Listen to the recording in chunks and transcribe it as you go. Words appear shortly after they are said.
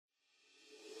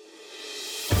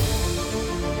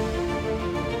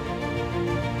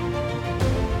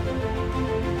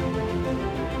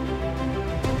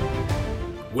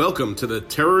Welcome to the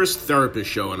Terrorist Therapist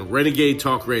Show on Renegade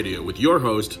Talk Radio with your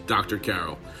host, Dr.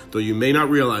 Carol. Though you may not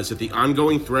realize that the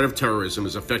ongoing threat of terrorism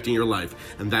is affecting your life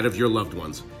and that of your loved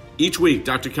ones. Each week,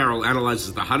 Dr. Carol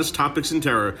analyzes the hottest topics in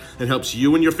terror and helps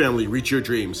you and your family reach your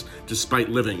dreams despite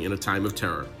living in a time of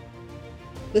terror.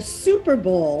 The Super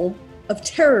Bowl of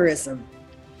terrorism.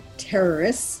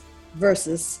 Terrorists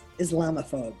versus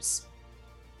Islamophobes.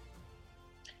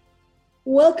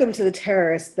 Welcome to the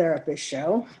Terrorist Therapist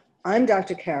Show. I'm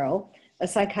Dr. Carol, a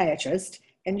psychiatrist,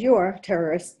 and your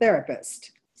terrorist therapist.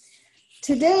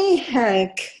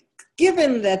 Today,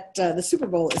 given that the Super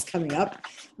Bowl is coming up,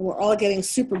 and we're all getting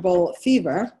Super Bowl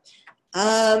fever,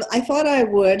 I thought I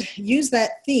would use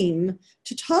that theme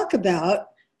to talk about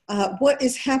what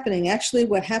is happening, actually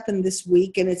what happened this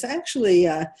week, and it's actually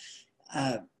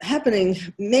happening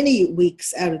many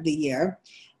weeks out of the year,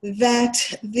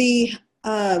 that the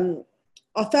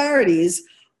authorities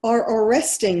are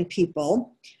arresting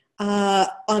people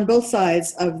on both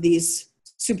sides of these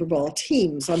Super Bowl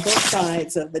teams, on both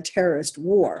sides of the terrorist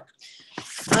war.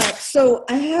 So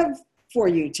I have for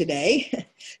you today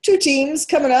two teams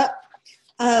coming up.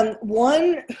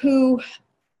 One who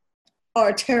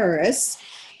are terrorists,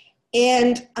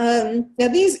 and now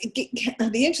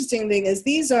the interesting thing is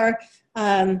these are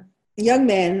young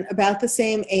men about the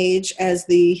same age as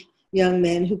the young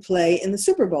men who play in the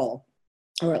Super Bowl,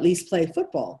 or at least play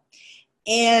football.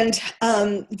 And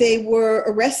they were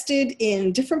arrested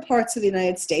in different parts of the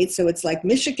United States. So it's like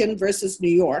Michigan versus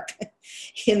New York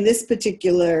in this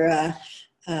particular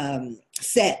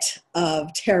set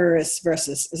of terrorists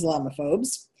versus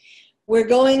Islamophobes. We're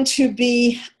going to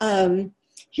be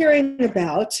hearing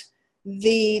about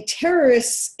the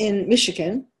terrorists in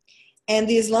Michigan and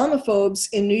the Islamophobes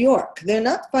in New York. They're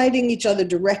not fighting each other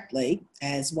directly,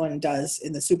 as one does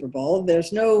in the Super Bowl.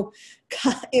 There's no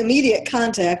immediate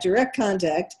contact, direct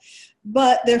contact,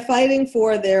 but they're fighting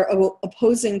for their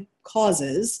opposing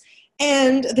causes,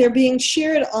 and they're being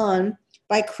cheered on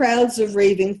by crowds of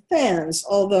raving fans,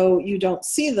 although you don't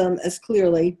see them as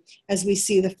clearly as we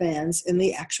see the fans in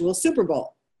the actual Super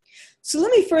Bowl. So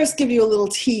let me first give you a little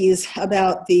tease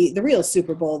about the real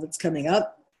Super Bowl that's coming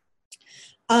up.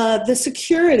 The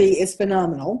security is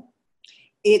phenomenal.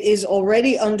 It is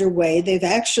already underway. They've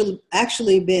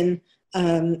actually been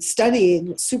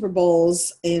studying Super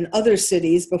Bowls in other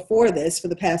cities before this for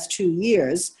the past 2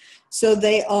 years. So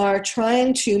they are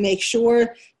trying to make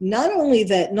sure not only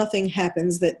that nothing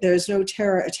happens, that there's no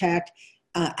terror attack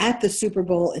at the Super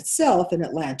Bowl itself in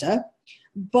Atlanta,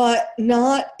 but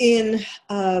not in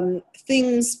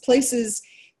places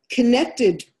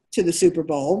connected to the Super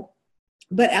Bowl,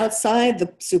 but outside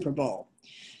the Super Bowl.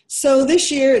 So this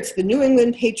year, it's the New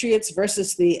England Patriots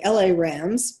versus the LA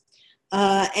Rams.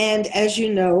 And as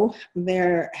you know,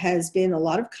 there has been a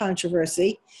lot of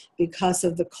controversy because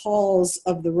of the calls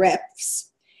of the refs.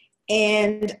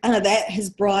 And that has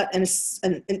brought an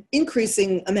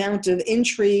increasing amount of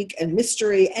intrigue and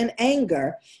mystery and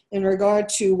anger in regard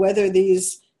to whether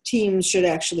these teams should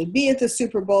actually be at the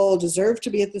Super Bowl, deserve to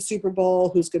be at the Super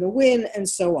Bowl, who's going to win, and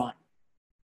so on.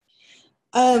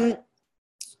 And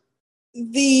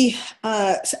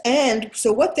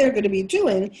so what they're going to be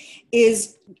doing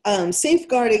is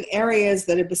safeguarding areas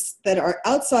that are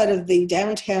outside of the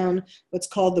downtown, what's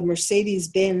called the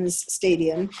Mercedes-Benz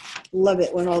Stadium. Love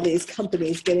it when all these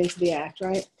companies get into the act,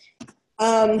 right?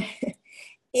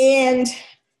 And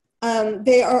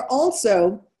they are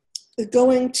also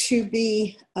going to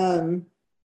be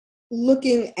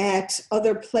looking at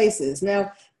other places.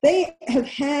 Now, they have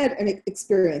had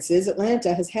experiences,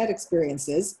 Atlanta has had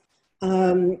experiences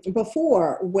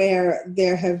before where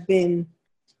there have been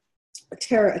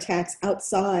terror attacks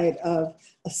outside of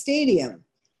a stadium.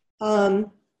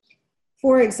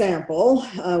 For example,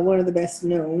 one of the best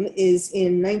known is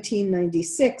in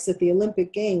 1996 at the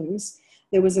Olympic Games.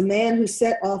 There was a man who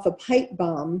set off a pipe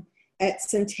bomb at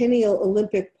Centennial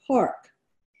Olympic Park.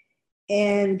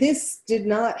 And this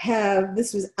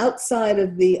was outside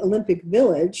of the Olympic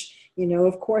Village. You know,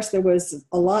 of course, there was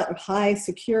a lot of high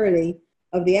security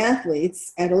of the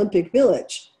athletes at Olympic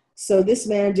Village. So this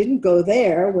man didn't go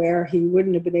there where he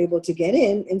wouldn't have been able to get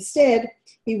in. Instead,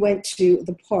 he went to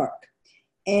the park.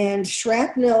 And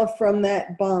shrapnel from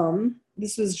that bomb,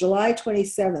 this was July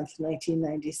 27th,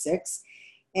 1996,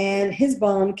 and his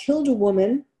bomb killed a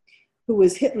woman who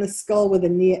was hit in the skull with a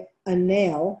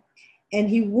nail, and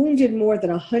he wounded more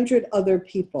than 100 other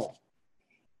people.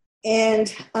 And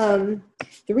the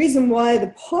reason why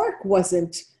the park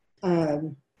wasn't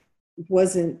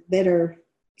better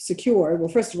secured, well,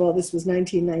 first of all, this was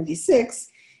 1996.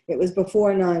 It was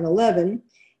before 9/11.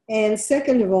 And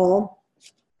second of all,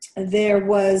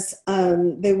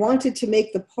 they wanted to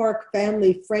make the park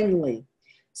family friendly.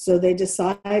 So they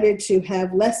decided to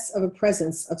have less of a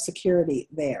presence of security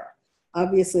there.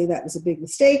 Obviously, that was a big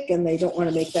mistake, and they don't want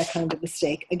to make that kind of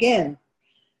mistake again.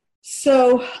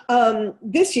 So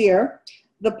this year,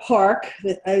 the park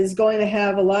is going to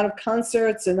have a lot of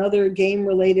concerts and other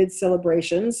game-related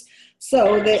celebrations.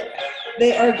 So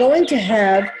they are going to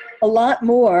have a lot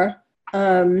more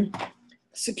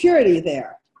security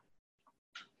there.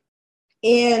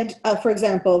 And for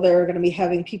example, they're going to be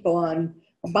having people on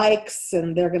bikes,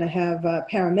 and they're going to have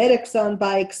paramedics on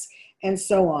bikes and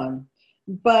so on.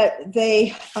 But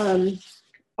they aren't,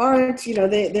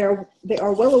 they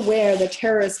are well aware that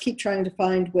terrorists keep trying to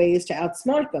find ways to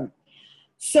outsmart them.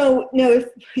 So, if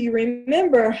you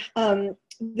remember,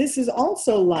 this is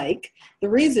also like the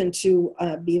reason to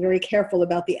be very careful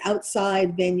about the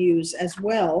outside venues as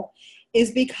well,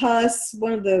 is because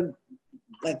one of the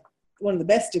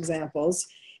best examples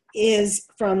is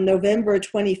from November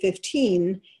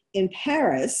 2015 in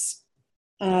Paris.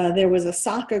 There was a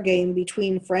soccer game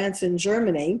between France and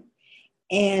Germany,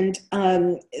 and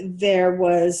there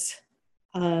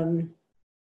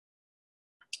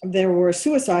were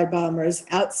suicide bombers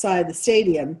outside the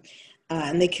stadium,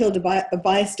 and they killed a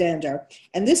bystander.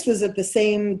 And this was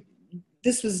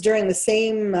during the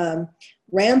same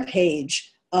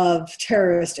rampage of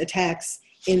terrorist attacks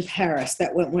in Paris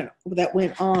that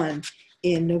went on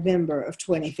in November of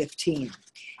 2015.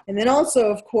 And then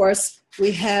also, of course,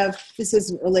 we have, this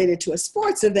isn't related to a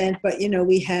sports event, but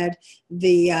we had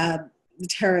the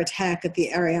terror attack at the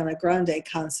Ariana Grande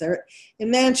concert in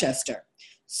Manchester.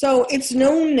 So it's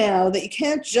known now that you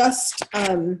can't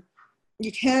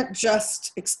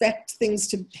just expect things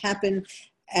to happen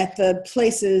at the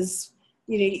places,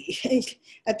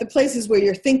 at the places where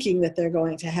you're thinking that they're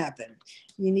going to happen.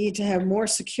 You need to have more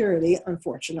security,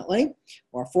 unfortunately,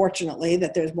 or fortunately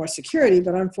that there's more security,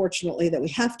 but unfortunately that we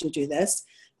have to do this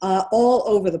all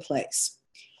over the place.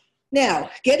 Now,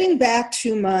 getting back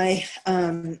to my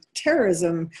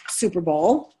terrorism Super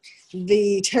Bowl,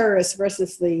 the terrorists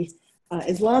versus the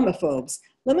Islamophobes,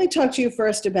 let me talk to you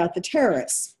first about the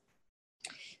terrorists.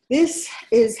 This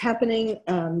is happening,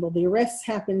 the arrests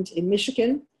happened in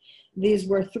Michigan. These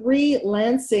were 3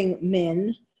 Lansing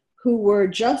men who were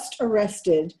just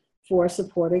arrested for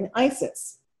supporting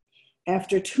ISIS.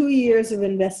 After 2 years of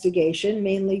investigation,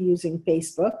 mainly using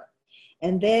Facebook,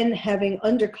 and then having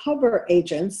undercover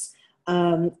agents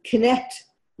connect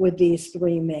with these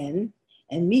 3 men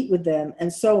and meet with them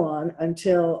and so on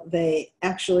until they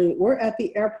actually were at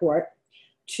the airport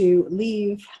to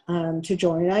leave to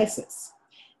join ISIS.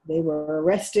 They were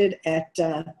arrested at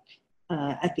the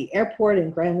airport in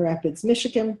Grand Rapids,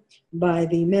 Michigan, by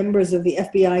the members of the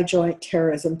FBI Joint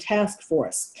Terrorism Task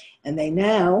Force, and they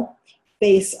now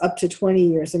face up to 20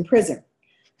 years in prison.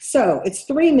 So it's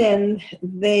 3 men.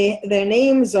 Their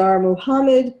names are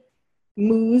Muhammad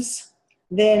Muz,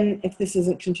 then, if this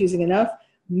isn't confusing enough,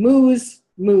 Muz.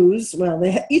 Well,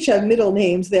 they each have middle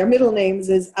names. Their middle names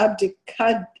is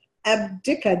Abdikadir.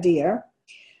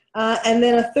 And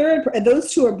then a third,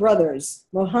 those 2 are brothers.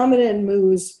 Muhammad and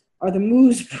Muz are the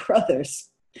Muz brothers.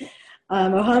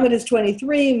 Muhammad is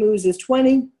 23, Muz is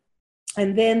 20.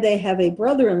 And then they have a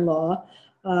brother-in-law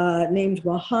named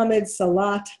Muhammad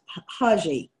Salat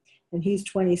Haji, and he's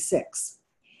 26.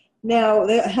 Now,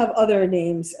 they have other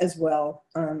names as well.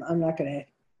 I'm not going to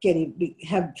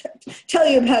tell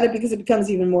you about it because it becomes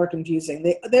even more confusing.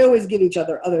 They always give each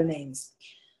other other names.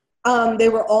 They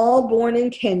were all born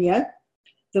in Kenya.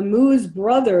 The Muz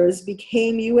brothers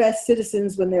became U.S.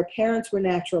 citizens when their parents were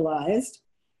naturalized.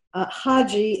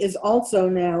 Haji is also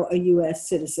now a U.S.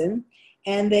 citizen,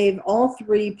 and they've all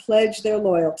 3 pledged their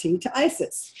loyalty to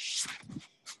ISIS.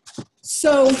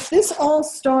 So this all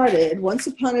started once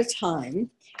upon a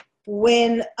time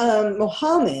when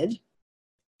Muhammad,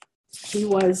 he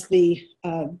was the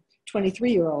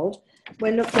 23-year-old,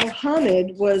 when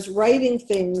Muhammad was writing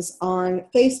things on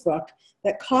Facebook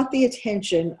that caught the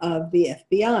attention of the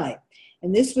FBI.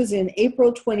 And this was in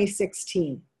April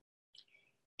 2016.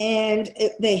 And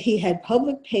he had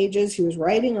public pages. He was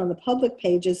writing on the public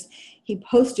pages. He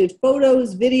posted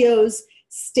photos, videos,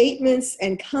 statements,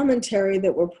 and commentary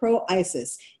that were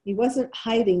pro-ISIS. He wasn't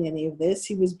hiding any of this.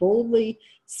 He was boldly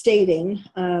stating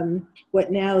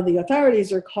what now the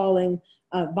authorities are calling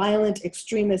violent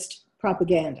extremist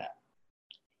propaganda.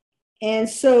 And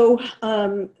so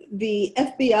the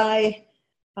FBI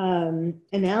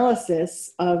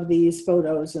analysis of these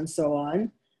photos and so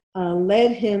on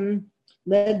led the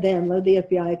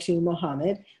FBI to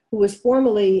Muhammad, who was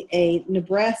formerly a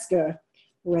Nebraska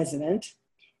resident.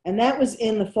 And that was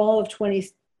in the fall of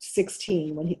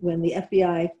 2016 when the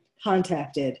FBI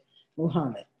contacted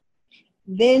Muhammad.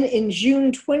 Then in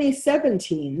June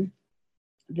 2017,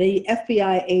 the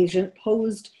FBI agent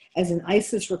posed as an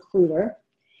ISIS recruiter,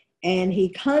 and he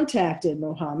contacted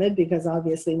Muhammad because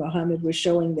obviously Muhammad was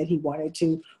showing that he wanted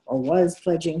to or was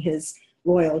pledging his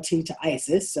loyalty to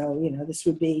ISIS. So, this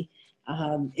would be,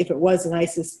 if it was an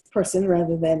ISIS person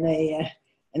rather than an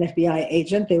FBI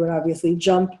agent, they would obviously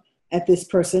jump at this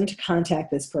person to contact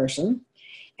this person.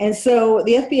 And so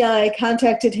the FBI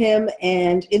contacted him,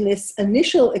 and in this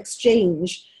initial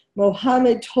exchange,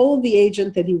 Muhammad told the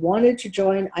agent that he wanted to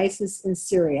join ISIS in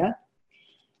Syria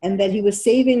and that he was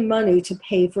saving money to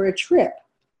pay for a trip.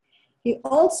 He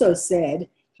also said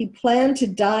he planned to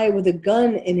die with a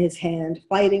gun in his hand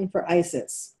fighting for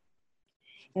ISIS.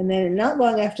 And then not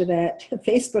long after that,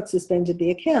 Facebook suspended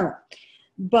the account.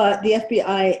 But the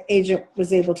FBI agent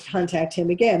was able to contact him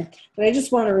again. But I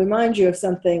just want to remind you of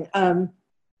something.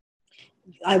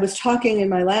 I was talking in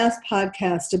my last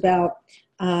podcast about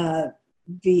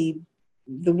the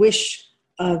wish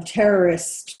of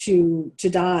terrorists to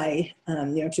die,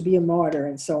 to be a martyr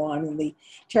and so on, and the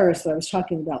terrorists that I was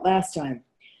talking about last time.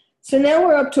 So now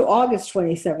we're up to August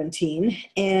 2017,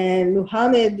 and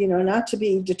Muhammad, not to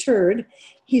be deterred,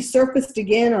 he surfaced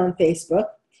again on Facebook.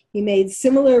 He made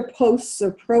similar posts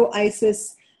of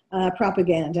pro-ISIS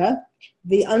propaganda.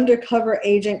 The undercover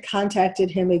agent contacted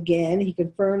him again. He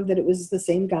confirmed that it was the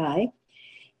same guy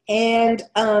and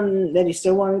that he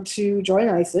still wanted to join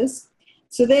ISIS.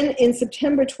 So then in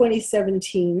September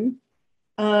 2017,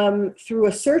 through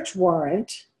a search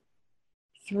warrant,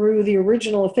 through the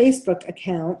original Facebook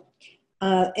account,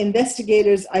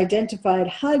 investigators identified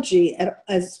Haji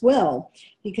as well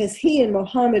because he and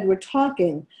Muhammad were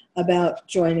talking about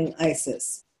joining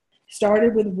ISIS.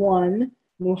 Started with one,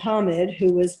 Muhammad,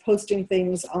 who was posting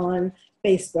things on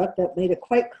Facebook that made it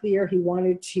quite clear he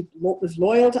was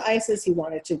loyal to ISIS, he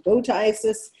wanted to go to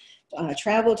ISIS,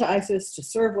 travel to ISIS, to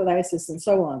serve with ISIS, and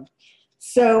so on.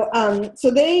 So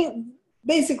they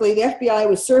basically, the FBI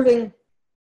was serving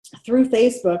through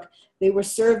Facebook, they were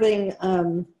serving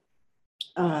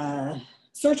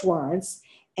search warrants,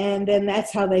 and then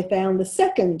that's how they found the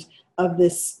second of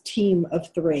this team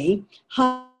of three,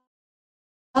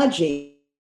 Haji.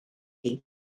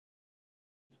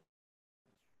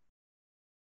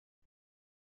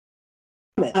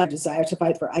 Desire to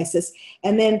fight for ISIS.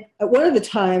 And then at one of the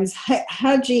times,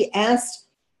 Haji asked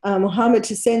Muhammad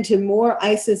to send him more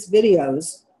ISIS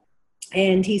videos.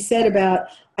 And he said about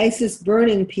ISIS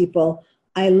burning people,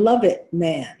 "I love it,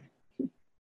 man."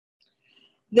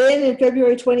 Then in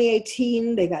February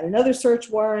 2018, they got another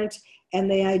search warrant and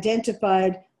they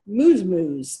identified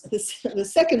Muz, the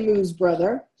second Muz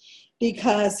brother,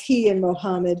 because he and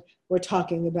Muhammad were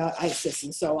talking about ISIS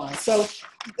and so on. So,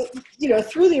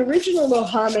 through the original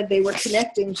Muhammad, they were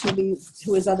connecting to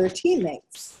his other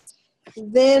teammates.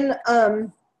 Then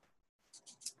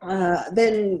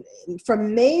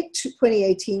from May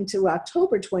 2018 to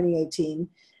October 2018,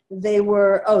 they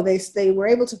were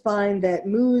able to find that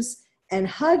Muz and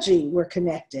Haji were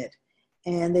connected,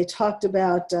 and they talked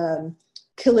about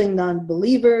killing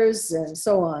non-believers and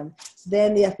so on.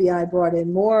 Then the FBI brought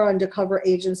in more undercover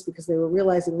agents because they were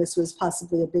realizing this was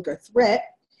possibly a bigger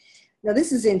threat. Now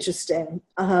this is interesting.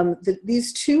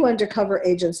 These two undercover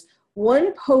agents,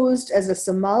 one posed as a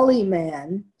Somali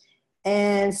man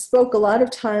and spoke a lot of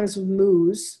times with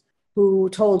Muz, who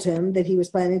told him that he was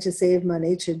planning to save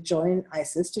money to join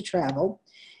ISIS, to travel.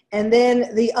 And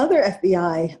then the other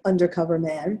FBI undercover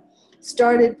man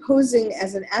started posing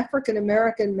as an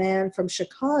African-American man from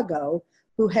Chicago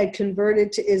who had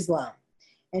converted to Islam.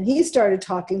 And he started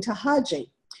talking to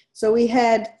Haji. So we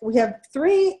have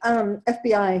three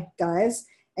FBI guys,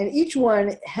 and each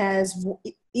one has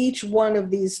each one of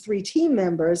these three team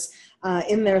members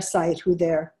in their site who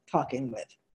they're talking with,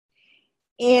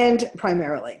 and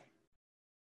primarily.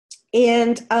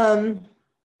 And then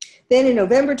in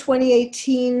November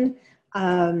 2018,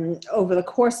 over the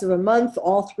course of a month,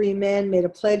 all three men made a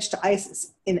pledge to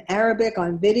ISIS in Arabic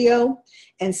on video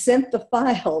and sent the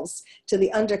files to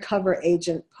the undercover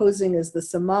agent posing as the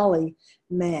Somali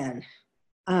man.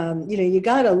 You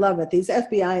gotta love it. These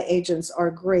FBI agents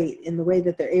are great in the way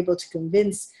that they're able to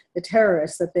convince the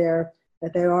terrorists that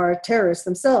they are terrorists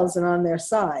themselves and on their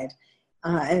side.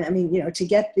 To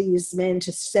get these men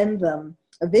to send them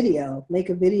a video, make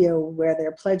a video where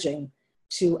they're pledging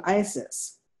to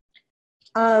ISIS.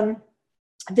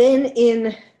 Then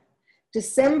in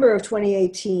December of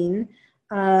 2018,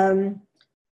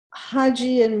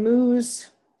 Haji and Muz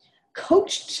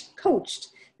coached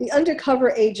the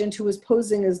undercover agent who was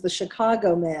posing as the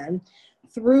Chicago man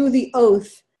through the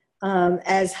oath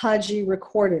as Haji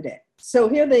recorded it. So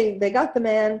here they got the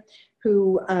man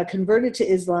who converted to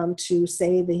Islam to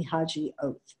say the Haji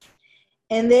oath.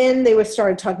 And then they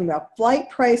started talking about flight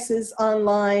prices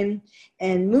online,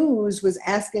 and Moose was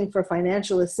asking for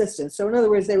financial assistance. So in other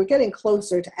words, they were getting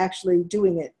closer to actually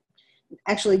doing it,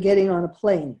 actually getting on a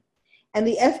plane. And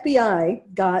the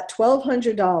FBI got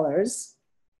 $1,200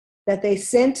 that they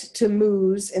sent to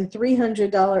Moose in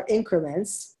 $300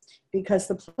 increments, because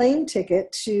the plane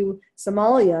ticket to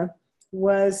Somalia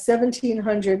was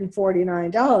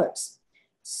 $1,749.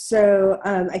 So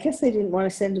I guess they didn't want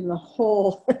to send him the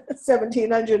whole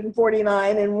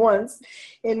 1,749 in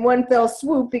one fell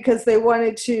swoop, because they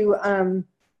wanted to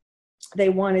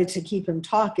keep him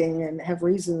talking and have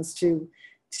reasons to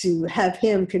have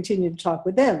him continue to talk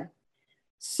with them.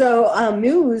 So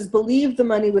Moose believed the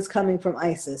money was coming from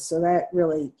ISIS, so that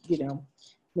really,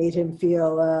 made him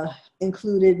feel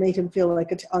included, made him feel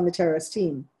like on the terrorist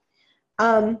team.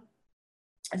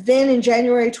 Then in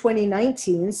January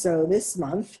 2019, so this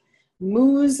month,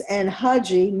 Moose and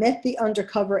Haji met the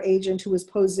undercover agent who was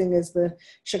posing as the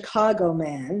Chicago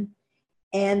man,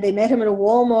 and they met him at a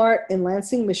Walmart in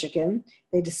Lansing, Michigan.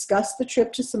 They discussed the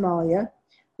trip to Somalia.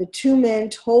 The two men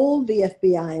told the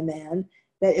FBI man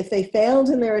that if they failed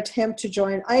in their attempt to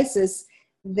join ISIS,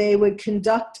 they would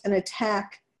conduct an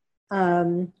attack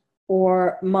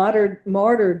or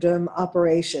martyrdom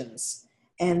operations.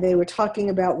 And they were talking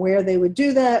about where they would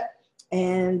do that,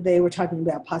 and they were talking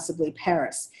about possibly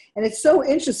Paris. And it's so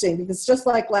interesting, because just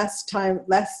like my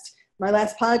last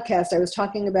podcast, I was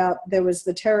talking about there was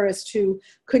the terrorist who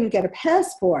couldn't get a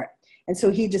passport, and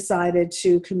so he decided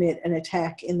to commit an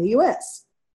attack in the US.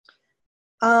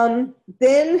 Then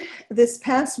this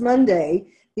past Monday,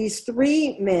 these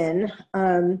three men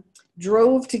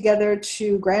drove together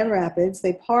to Grand Rapids.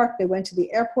 They parked, they went to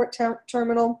the airport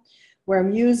terminal, where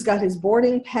Moose got his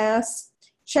boarding pass,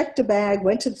 checked a bag,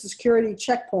 went to the security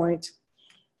checkpoint,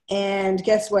 and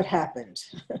guess what happened?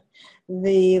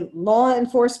 The law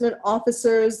enforcement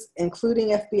officers, including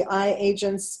FBI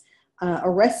agents,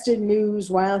 arrested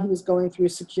Moose while he was going through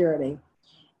security.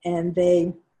 And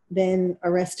they then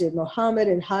arrested Mohammed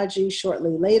and Haji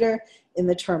shortly later in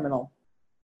the terminal.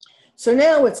 So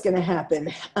now what's going to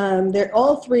happen? They're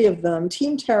all three of them,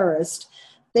 team terrorists,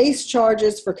 face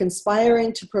charges for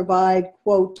conspiring to provide,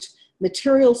 quote,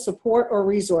 material support or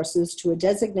resources to a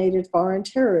designated foreign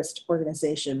terrorist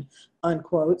organization,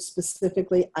 unquote,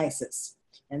 specifically ISIS.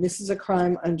 And this is a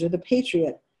crime under the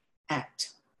Patriot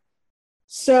Act.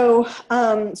 So,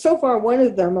 so far, one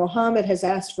of them, Mohammed, has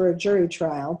asked for a jury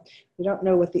trial. We don't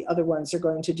know what the other ones are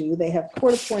going to do. They have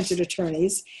court-appointed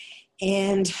attorneys,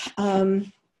 and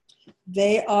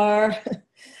they are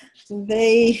in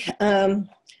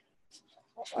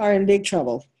big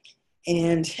trouble.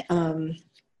 And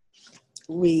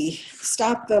we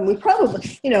stopped them. We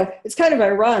probably, it's kind of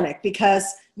ironic, because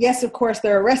yes, of course,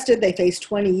 they're arrested. They face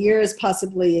 20 years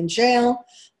possibly in jail.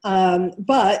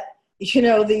 But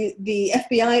the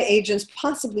FBI agents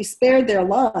possibly spared their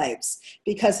lives,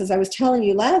 because as I was telling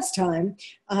you last time,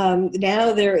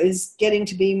 now there is getting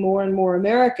to be more and more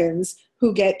Americans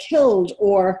who get killed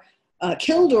or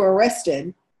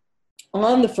arrested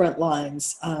on the front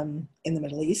lines in the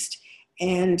Middle East.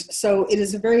 And so it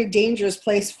is a very dangerous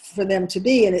place for them to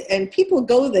be. And people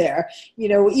go there,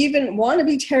 even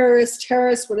wannabe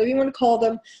terrorists, whatever you want to call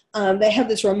them. They have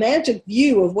this romantic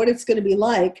view of what it's going to be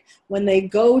like when they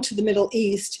go to the Middle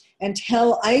East and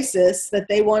tell ISIS that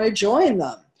they want to join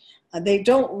them. They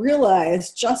don't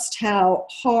realize just how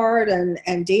hard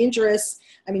and dangerous.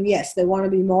 I mean, yes, they want to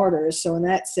be martyrs. So in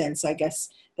that sense, I guess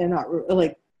they're not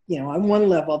really, on one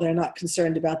level, they're not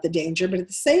concerned about the danger, but at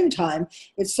the same time,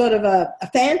 it's sort of a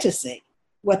fantasy.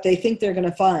 What they think they're going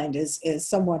to find is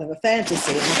somewhat of a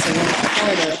fantasy, and it's a lot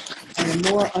harder and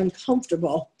more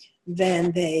uncomfortable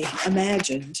than they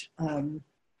imagined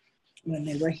when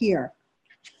they were here.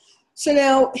 So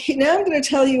now I'm going to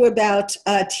tell you about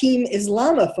Team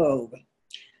Islamophobe.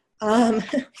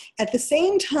 At the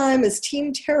same time as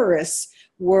Team Terrorists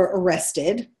were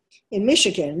arrested in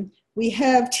Michigan, we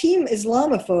have Team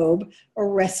Islamophobe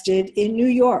arrested in New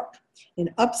York,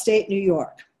 in upstate New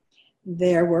York.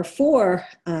 There were 4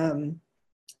 young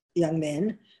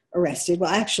men arrested.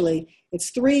 Well, actually,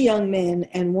 it's 3 young men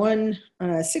and 1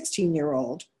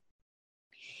 16-year-old.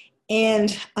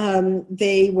 And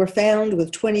they were found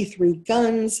with 23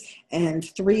 guns and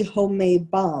 3 homemade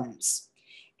bombs.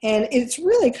 And it's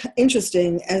really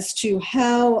interesting as to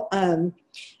how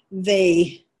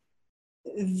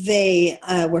they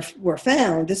were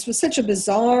found. This was such a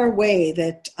bizarre way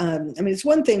that, I mean, it's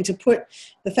one thing to put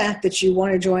the fact that you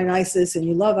want to join ISIS and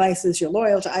you love ISIS, you're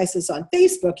loyal to ISIS on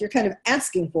Facebook. You're kind of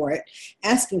asking for it,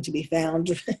 asking to be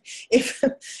found,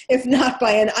 if not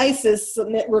by an ISIS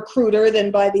recruiter,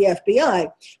 then by the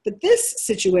FBI. But this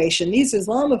situation, these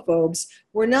Islamophobes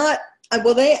were not,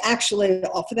 well, they actually,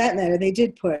 for that matter, they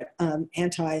did put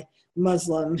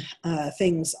anti-Muslim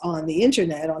things on the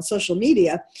internet, on social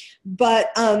media,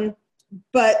 but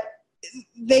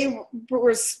they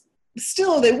were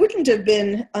still, they wouldn't have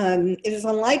been, it is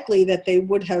unlikely that they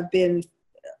would have been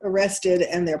arrested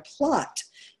and their plot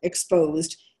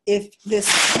exposed if the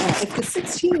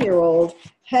 16-year-old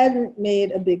hadn't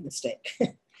made a big mistake.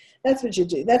 That's what you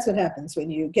do. That's what happens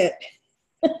when you get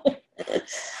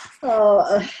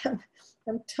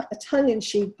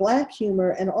tongue-in-cheek, black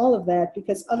humor, and all of that,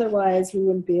 because otherwise we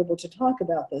wouldn't be able to talk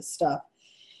about this stuff.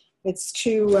 It's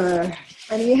too,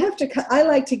 I mean, you have to, I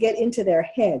like to get into their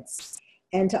heads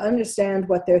and to understand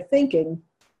what they're thinking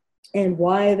and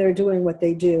why they're doing what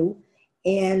they do.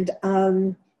 And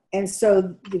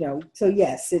so, you know, so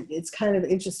yes, it's kind of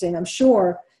interesting. I'm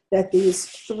sure that these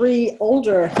three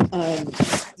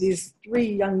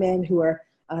young men who are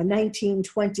 19,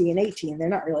 20, and 18, they're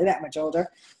not really that much older,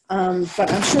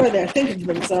 but I'm sure they're thinking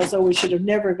to themselves, oh, we should have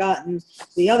never gotten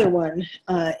the other one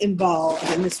involved,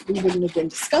 and this we wouldn't have been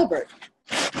discovered.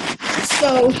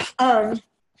 So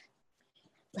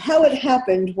how it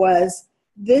happened was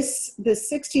this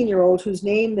 16-year-old, whose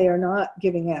name they are not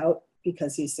giving out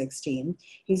because he's 16,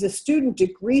 he's a student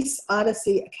at Greece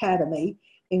Odyssey Academy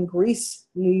in Greece,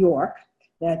 New York.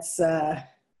 That's a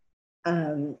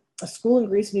school in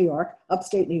Greece, New York,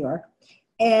 upstate New York.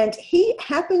 And he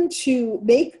happened to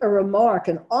make a remark,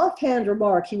 an offhand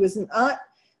remark. He was not,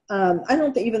 I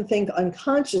don't even think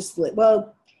unconsciously,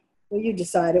 well, you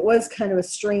decide. It was kind of a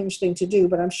strange thing to do,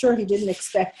 but I'm sure he didn't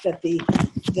expect that the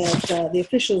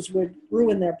officials would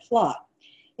ruin their plot.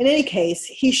 In any case,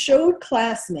 he showed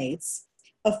classmates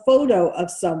a photo of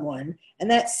someone,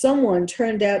 and that someone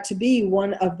turned out to be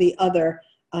one of the other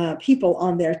people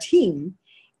on their team,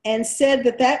 and said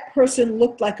that that person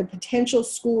looked like a potential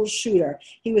school shooter.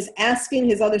 He was asking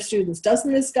his other students,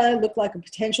 doesn't this guy look like a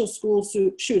potential school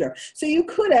shooter? So you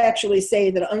could actually say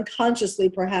that unconsciously,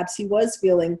 perhaps he was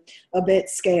feeling a bit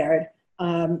scared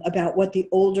about what the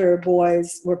older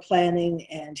boys were planning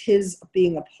and his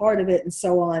being a part of it and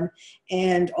so on.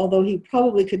 And although he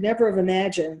probably could never have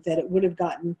imagined that it would have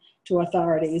gotten to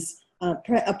authorities, a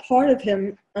part of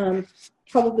him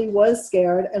probably was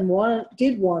scared and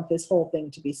did want this whole thing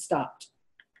to be stopped.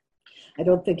 I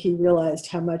don't think he realized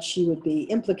how much he would be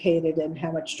implicated and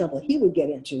how much trouble he would get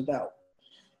into, though.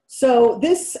 So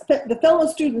the fellow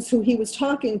students who he was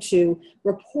talking to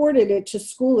reported it to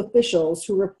school officials,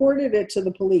 who reported it to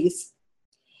the police,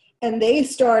 and they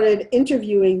started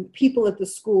interviewing people at the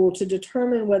school to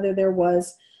determine whether there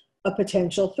was a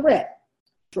potential threat.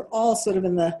 We're all sort of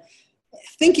in the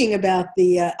thinking about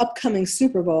the upcoming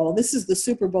Super Bowl. This is the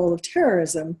Super Bowl of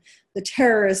terrorism, the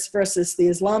terrorists versus the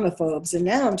Islamophobes. And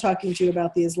now I'm talking to you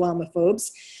about the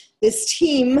Islamophobes. This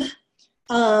team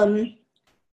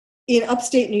in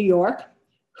upstate New York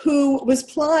who was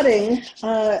plotting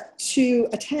to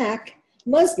attack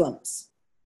Muslims.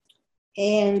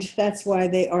 And that's why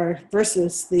they are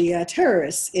versus the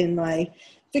terrorists in my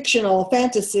fictional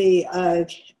fantasy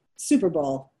Super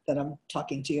Bowl that I'm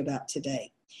talking to you about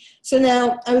today. So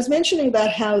now I was mentioning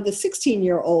about how the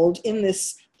 16-year-old in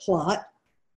this plot,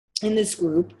 in this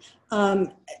group,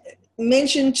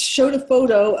 showed a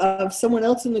photo of someone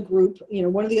else in the group, you know,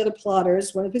 one of the other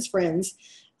plotters, one of his friends,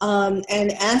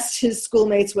 and asked his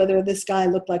schoolmates whether this guy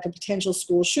looked like a potential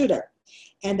school shooter.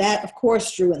 And that, of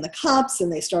course, drew in the cops,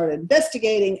 and they started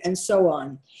investigating and so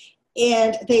on.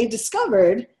 And they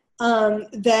discovered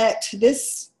that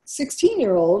this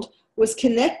 16-year-old was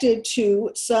connected to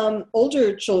some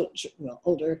older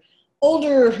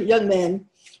young men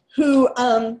who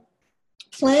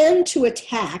planned to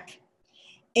attack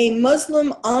a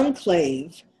Muslim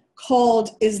enclave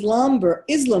called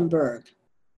Islamburg,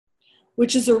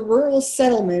 which is a rural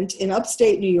settlement in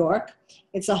upstate New York.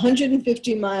 It's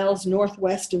 150 miles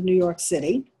northwest of New York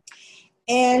City.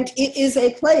 And it is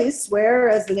a place where,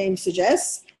 as the name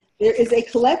suggests, there is a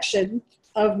collection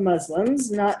of Muslims,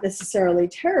 not necessarily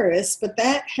terrorists, but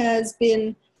that has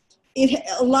been,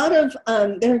 a lot of,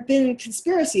 there have been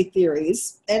conspiracy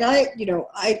theories, and I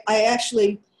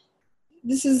actually,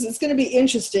 it's going to be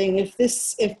interesting if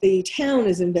the town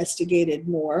is investigated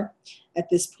more at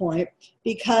this point,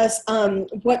 because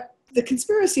what the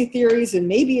conspiracy theories, and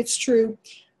maybe it's true,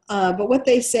 but what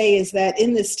they say is that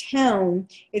in this town,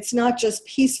 it's not just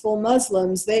peaceful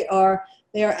Muslims, they are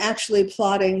they are actually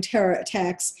plotting terror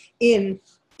attacks in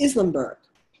Islamburg.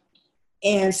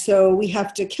 And so we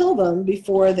have to kill them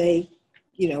before they,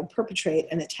 perpetrate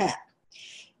an attack.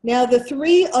 Now, the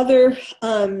three other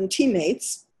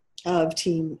teammates of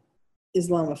Team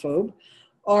Islamophobe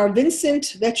are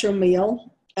Vincent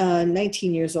Vetromil,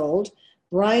 19 years old,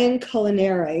 Brian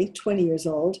Culinary, 20 years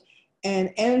old,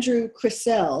 and Andrew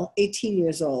Crisell, 18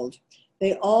 years old.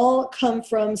 They all come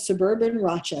from suburban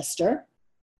Rochester.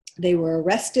 They were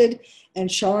arrested and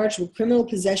charged with criminal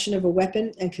possession of a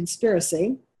weapon and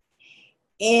conspiracy.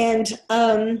 And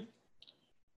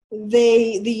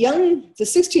the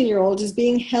 16-year-old is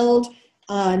being held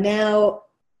now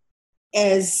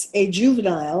as a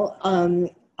juvenile on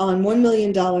 $1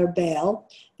 million bail.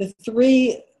 The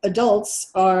three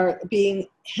adults are being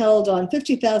held on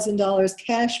 $50,000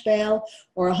 cash bail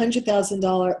or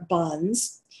 $100,000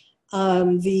 bonds.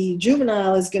 The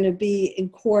juvenile is going to be in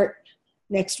court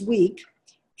next week,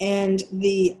 and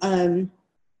the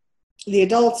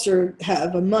adults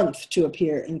have a month to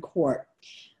appear in court.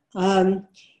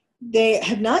 They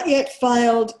have not yet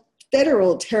filed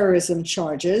federal terrorism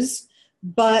charges,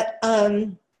 but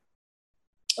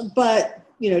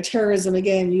terrorism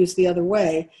again used the other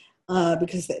way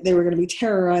because they were going to be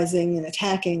terrorizing and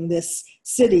attacking this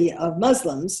city of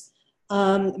Muslims.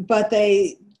 But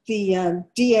the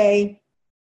DA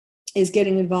is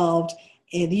getting involved,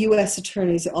 and the U.S.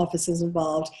 Attorney's Office is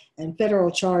involved, and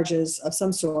federal charges of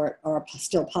some sort are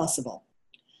still possible.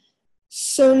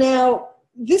 So now,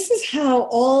 this is how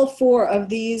all four of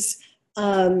these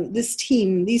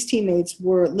teammates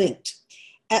were linked.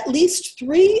 At least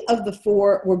three of the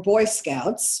four were Boy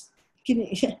Scouts.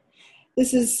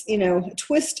 This is, a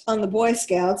twist on the Boy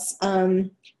Scouts,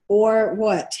 or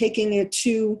what? Taking it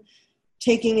to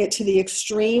the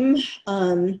extreme.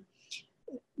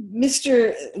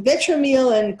 Mr.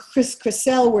 Vetromil and Chris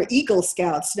Crisell were Eagle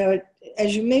Scouts. Now,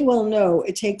 as you may well know,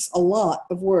 it takes a lot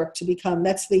of work to become.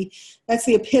 That's the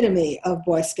epitome of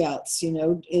Boy Scouts.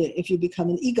 If you become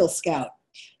an Eagle Scout,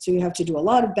 so you have to do a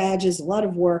lot of badges, a lot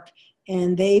of work,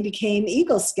 and they became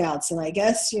Eagle Scouts. And I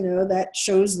guess that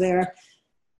shows their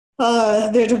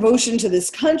devotion to this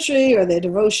country or their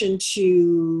devotion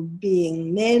to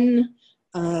being men.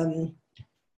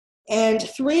 And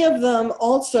three of them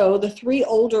also, the three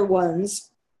older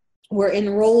ones, were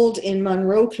enrolled in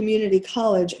Monroe Community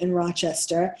College in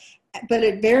Rochester, but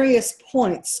at various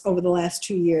points over the last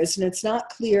 2 years, and it's not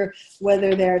clear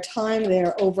whether their time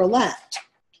there overlapped.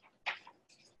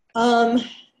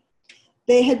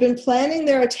 They had been planning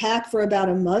their attack for about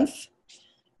a month.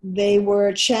 They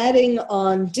were chatting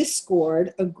on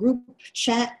Discord, a group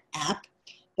chat app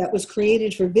that was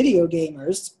created for video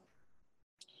gamers.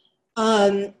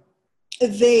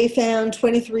 They found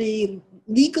 23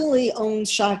 legally owned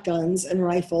shotguns and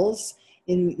rifles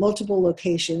in multiple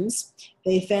locations.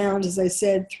 They found, as I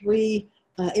said, 3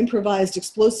 improvised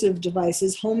explosive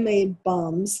devices, homemade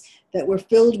bombs that were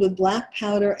filled with black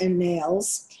powder and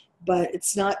nails, but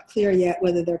it's not clear yet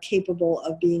whether they're capable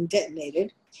of being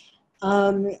detonated.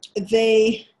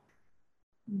 They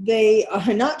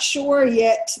are not sure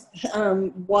yet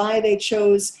why they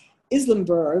chose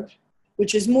Islamburg,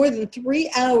 which is more than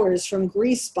 3 hours from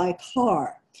Greece by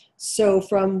car. So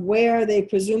from where they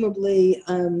presumably,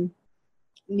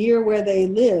 near where they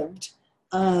lived,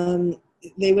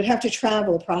 they would have to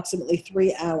travel approximately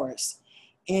 3 hours.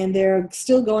 And they're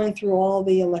still going through all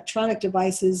the electronic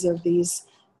devices of these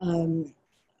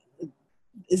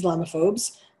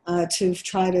Islamophobes to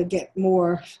try to get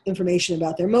more information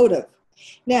about their motive.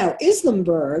 Now,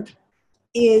 Islamburg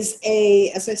is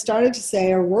as I started to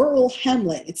say, a rural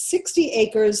hamlet. It's 60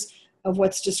 acres of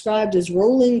what's described as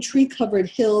rolling tree-covered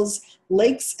hills,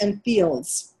 lakes, and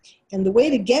fields. And the way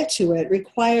to get to it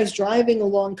requires driving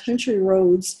along country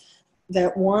roads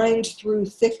that wind through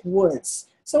thick woods.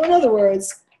 So in other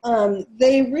words,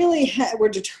 they really were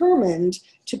determined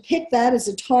to pick that as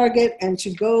a target and to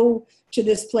go to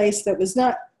this place that was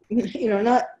not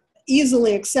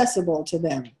easily accessible to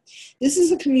them. This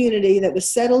is a community that was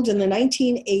settled in the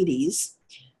 1980s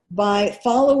by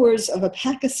followers of a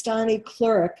Pakistani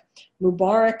cleric,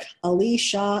 Mubarak Ali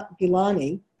Shah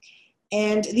Gilani.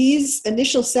 And these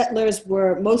initial settlers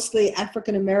were mostly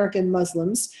African-American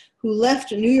Muslims who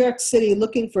left New York City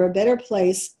looking for a better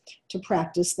place to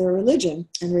practice their religion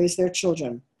and raise their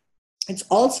children. It's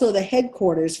also the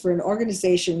headquarters for an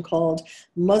organization called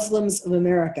Muslims of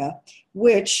America,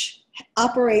 which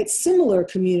operates similar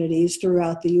communities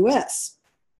throughout the U.S.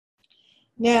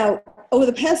 Now, over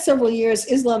the past several years,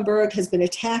 Islamburg has been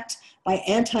attacked by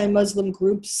anti-Muslim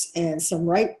groups and some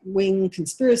right-wing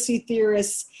conspiracy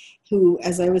theorists who,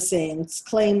 as I was saying,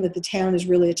 claim that the town is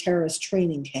really a terrorist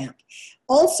training camp.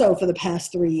 Also, for the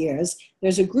past 3 years,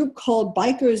 there's a group called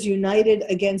Bikers United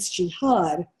Against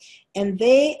Jihad, and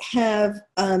they have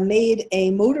made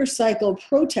a motorcycle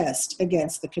protest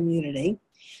against the community,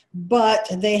 but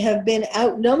they have been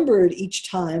outnumbered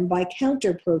each time by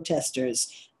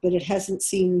counter-protesters, but it hasn't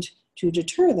seemed to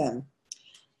deter them.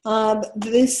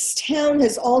 This town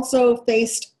has also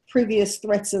faced previous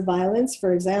threats of violence.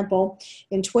 For example,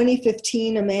 in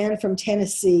 2015, a man from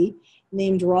Tennessee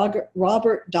named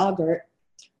Robert Doggart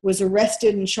was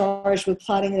arrested and charged with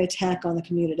plotting an attack on the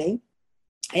community.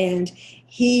 And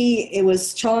he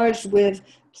was charged with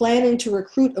planning to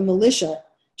recruit a militia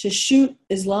to shoot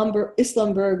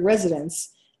Islamberg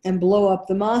residents and blow up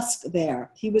the mosque there.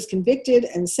 He was convicted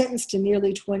and sentenced to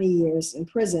nearly 20 years in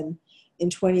prison in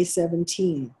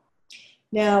 2017.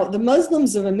 Now, the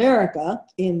Muslims of America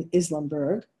in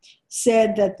Islamberg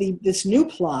said that this new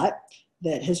plot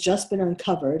that has just been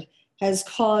uncovered has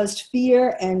caused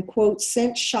fear and, quote,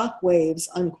 sent shockwaves,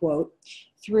 unquote,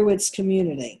 through its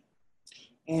community.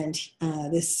 And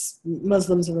this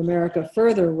Muslims of America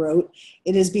further wrote,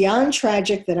 "It is beyond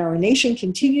tragic that our nation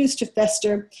continues to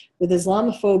fester with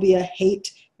Islamophobia,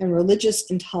 hate, and religious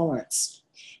intolerance."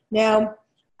 Now,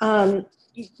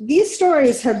 these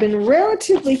stories have been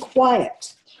relatively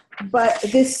quiet, but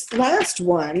this last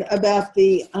one about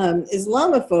the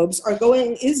Islamophobes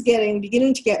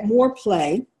beginning to get more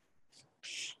play,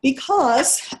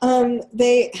 because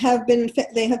they have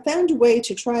found a way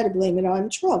to try to blame it on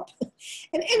Trump.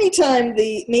 And anytime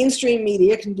the mainstream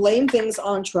media can blame things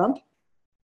on Trump,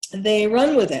 they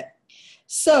run with it.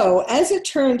 So, as it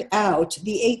turned out,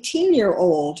 the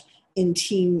 18-year-old in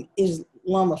Team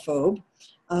Islamophobe,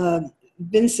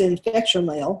 Vincent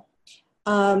Fetchermail,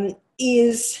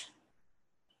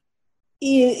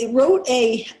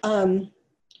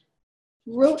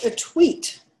 wrote a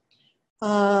tweet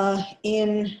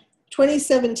in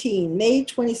 2017, May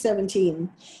 2017,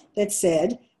 that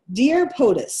said, "Dear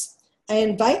POTUS, I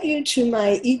invite you to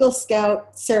my Eagle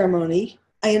Scout ceremony.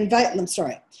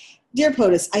 Dear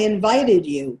POTUS, I invited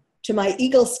you to my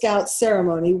Eagle Scout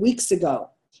ceremony weeks ago.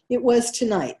 It was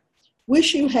tonight.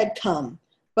 Wish you had come,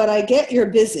 but I get you're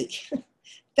busy.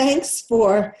 Thanks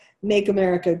for Make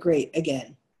America Great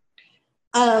Again."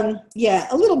 Yeah,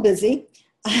 a little busy.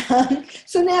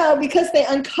 So now, because they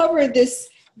uncovered this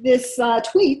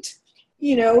tweet,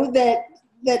 that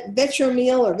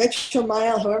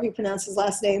Vetchermail, however you pronounce his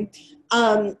last name,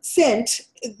 sent,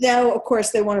 now, of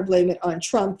course, they want to blame it on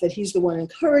Trump, that he's the one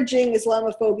encouraging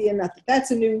Islamophobia. Not that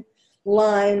that's a new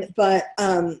line, but,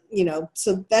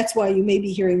 so that's why you may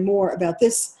be hearing more about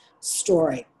this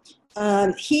story.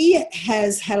 He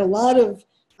has had a lot of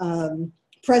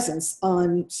presence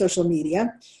on social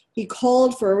media. He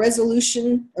called for a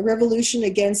revolution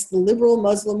against the liberal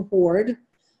Muslim horde.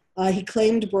 He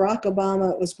claimed Barack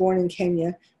Obama was born in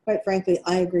Kenya. Quite frankly,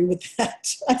 I agree with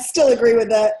that. I still agree with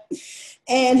that.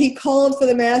 And he called for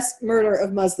the mass murder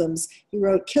of Muslims. He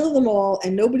wrote, "Kill them all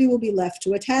and nobody will be left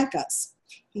to attack us."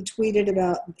 He tweeted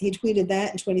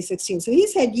that in 2016. So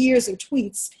he's had years of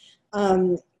tweets,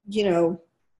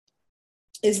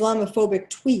 Islamophobic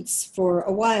tweets for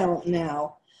a while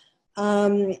now.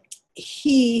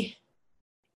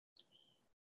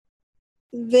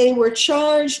 They were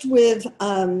charged with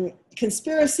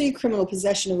conspiracy, criminal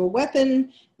possession of a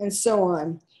weapon, and so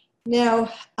on.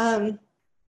 Now, I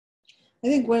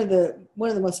think one of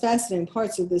the most fascinating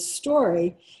parts of this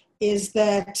story is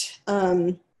that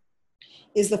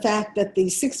is the fact that the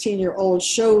 16-year-old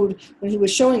showed, when he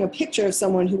was showing a picture of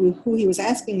someone who he was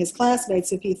asking his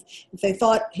classmates if they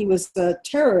thought he was a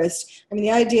terrorist. I mean,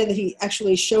 the idea that he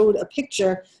actually showed a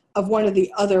picture of one of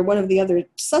the other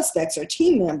suspects or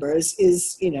team members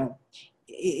is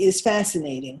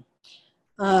fascinating.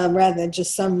 Rather than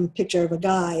just some picture of a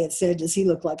guy, it said, does he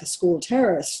look like a school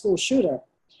terrorist, school shooter?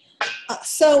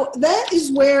 So that is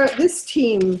where this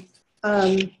team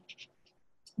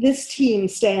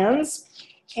stands.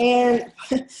 And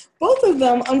both of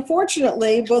them,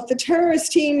 unfortunately, both the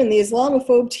terrorist team and the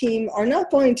Islamophobe team are not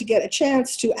going to get a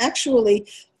chance to actually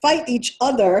fight each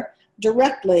other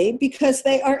directly because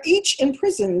they are each in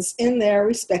prisons in their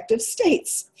respective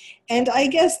states. And I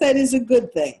guess that is a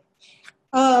good thing.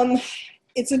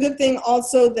 It's a good thing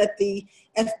also that the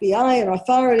FBI and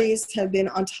authorities have been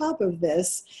on top of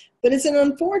this, but it's an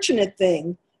unfortunate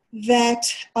thing that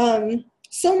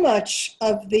so much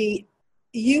of the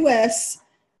U.S.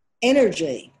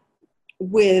 energy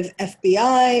with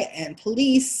FBI and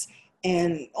police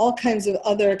and all kinds of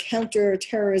other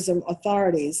counterterrorism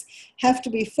authorities have to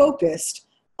be focused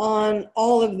on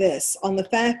all of this, on the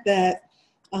fact that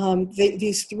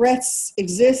these threats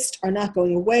exist, are not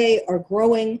going away, are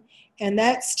growing, and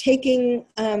that's taking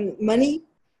money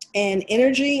and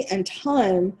energy and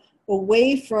time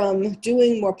away from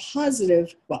doing more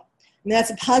positive, well, and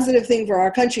that's a positive thing for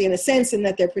our country in a sense in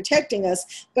that they're protecting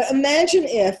us. But imagine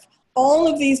if all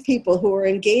of these people who are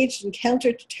engaged in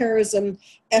counterterrorism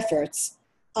efforts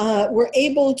were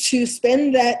able to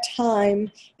spend that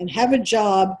time and have a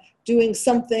job doing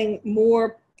something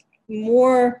more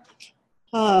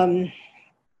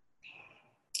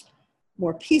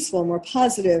peaceful, more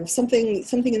positive,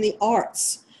 something in the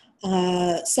arts,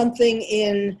 something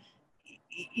in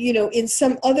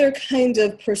some other kind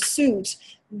of pursuit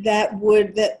that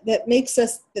makes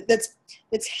us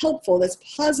that's helpful, that's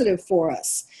positive for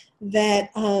us, that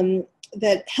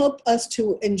help us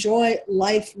to enjoy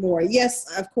life more. Yes,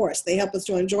 of course, they help us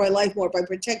to enjoy life more by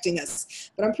protecting us.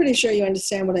 But I'm pretty sure you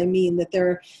understand what I mean.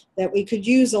 That we could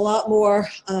use a lot more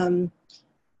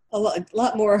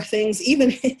things,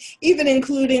 even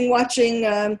including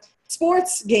watching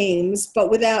sports games, but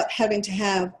without having to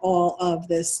have all of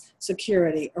this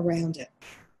security around it.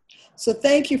 So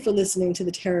thank you for listening to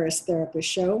the Terrorist Therapist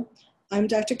Show. I'm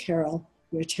Dr. Carol,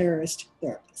 your terrorist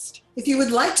therapist. If you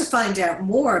would like to find out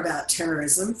more about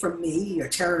terrorism from me, your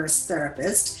terrorist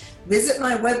therapist, visit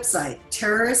my website,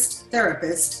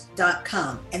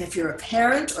 terroristtherapist.com. And if you're a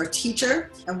parent or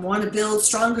teacher and want to build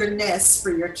stronger nests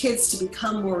for your kids to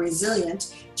become more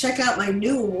resilient, check out my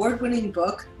new award-winning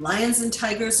book, Lions and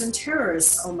Tigers and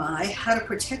Terrorists, Oh My, How to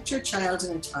Protect Your Child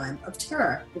in a Time of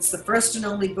Terror. It's the first and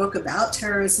only book about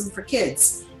terrorism for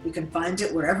kids. You can find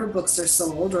it wherever books are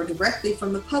sold or directly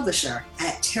from the publisher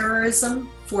at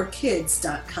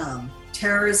terrorism4kids.com.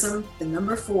 Terrorism,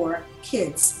 4,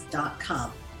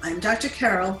 kids.com. I'm Dr.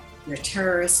 Carol, your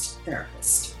terrorist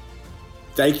therapist.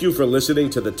 Thank you for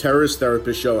listening to the Terrorist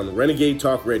Therapist Show on Renegade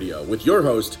Talk Radio with your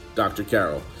host, Dr.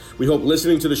 Carol. We hope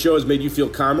listening to the show has made you feel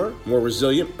calmer, more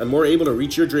resilient, and more able to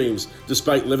reach your dreams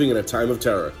despite living in a time of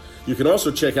terror. You can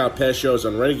also check out past shows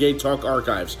on Renegade Talk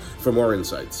Archives for more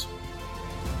insights.